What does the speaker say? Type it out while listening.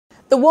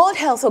The World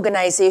Health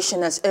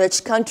Organization has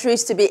urged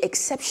countries to be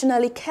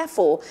exceptionally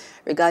careful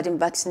regarding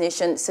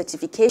vaccination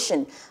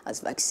certification, as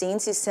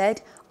vaccines, he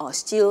said, are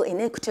still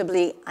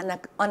inequitably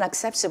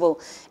unacceptable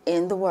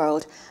in the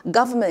world.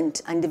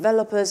 Government and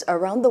developers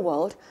around the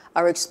world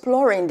are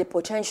exploring the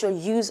potential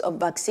use of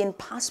vaccine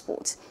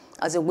passports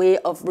as a way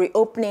of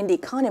reopening the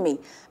economy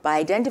by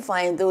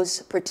identifying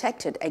those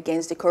protected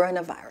against the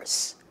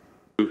coronavirus.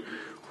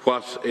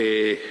 What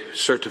a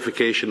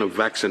certification of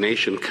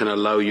vaccination can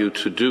allow you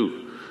to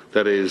do,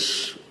 that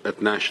is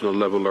at national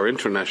level or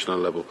international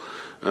level,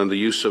 and the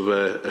use of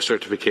a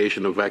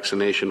certification of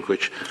vaccination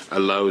which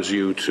allows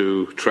you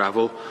to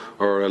travel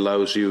or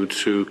allows you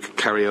to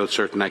carry out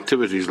certain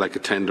activities like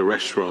attend a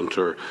restaurant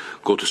or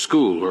go to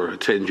school or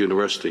attend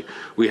university.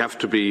 We have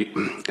to be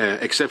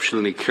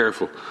exceptionally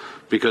careful,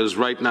 because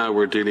right now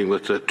we're dealing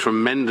with a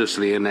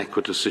tremendously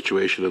inequitable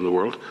situation in the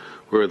world,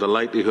 where the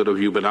likelihood of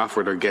you being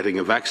offered or getting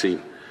a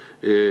vaccine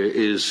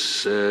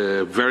is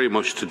very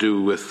much to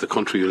do with the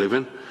country you live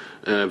in,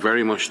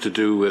 very much to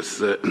do with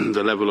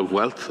the level of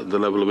wealth, the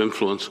level of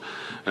influence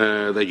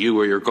that you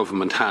or your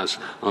government has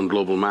on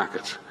global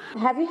markets.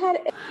 Have you had...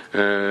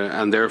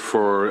 and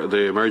therefore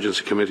the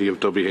Emergency Committee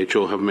of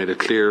WHO have made it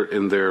clear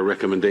in their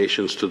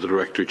recommendations to the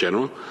Director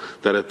General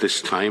that at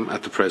this time,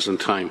 at the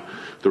present time,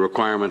 the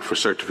requirement for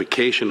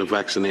certification of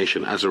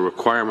vaccination as a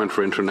requirement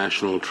for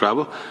international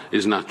travel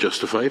is not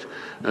justified,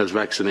 as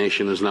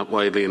vaccination is not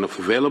widely enough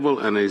available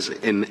and is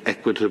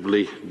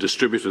inequitably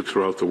distributed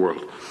throughout the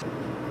world.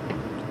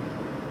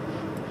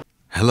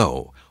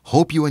 Hello,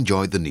 hope you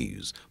enjoyed the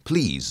news.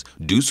 Please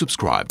do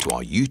subscribe to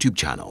our YouTube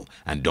channel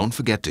and don't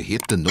forget to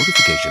hit the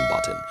notification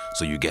button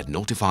so you get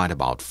notified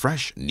about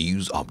fresh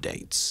news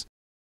updates.